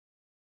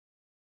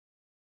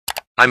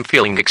I'm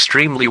feeling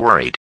extremely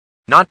worried.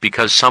 Not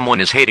because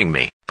someone is hating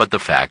me, but the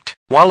fact,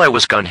 while I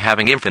was gone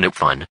having infinite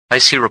fun, I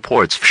see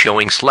reports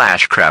showing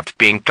SlashCraft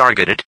being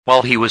targeted,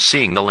 while he was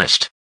seeing the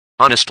list.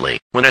 Honestly,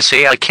 when I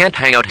say I can't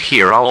hang out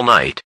here all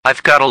night,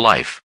 I've got a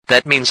life,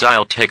 that means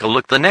I'll take a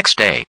look the next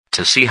day,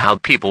 to see how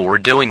people were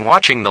doing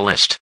watching the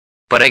list.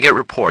 But I get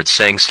reports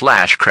saying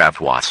SlashCraft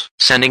was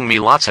sending me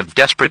lots of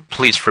desperate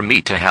pleas for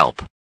me to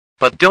help.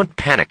 But don't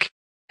panic.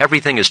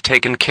 Everything is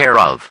taken care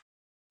of.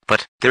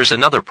 But, there's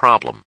another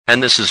problem,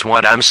 and this is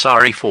what I'm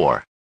sorry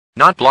for.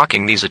 Not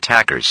blocking these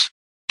attackers.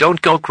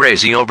 Don't go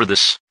crazy over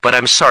this, but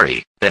I'm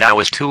sorry that I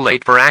was too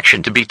late for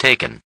action to be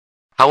taken.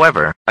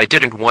 However, I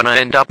didn't want to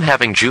end up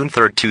having June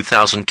 3,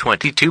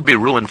 2022 be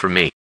ruined for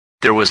me.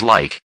 There was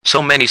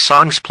so many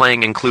songs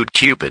playing include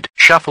Cupid,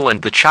 Shuffle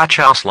and the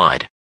Cha-Cha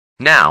Slide.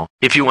 Now,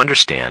 if you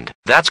understand,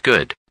 that's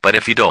good, but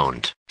if you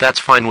don't, that's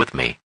fine with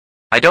me.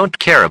 I don't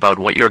care about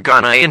what you're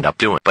gonna end up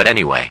doing, but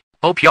anyway,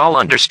 hope y'all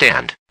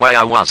understand why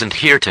I wasn't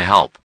here to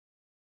help.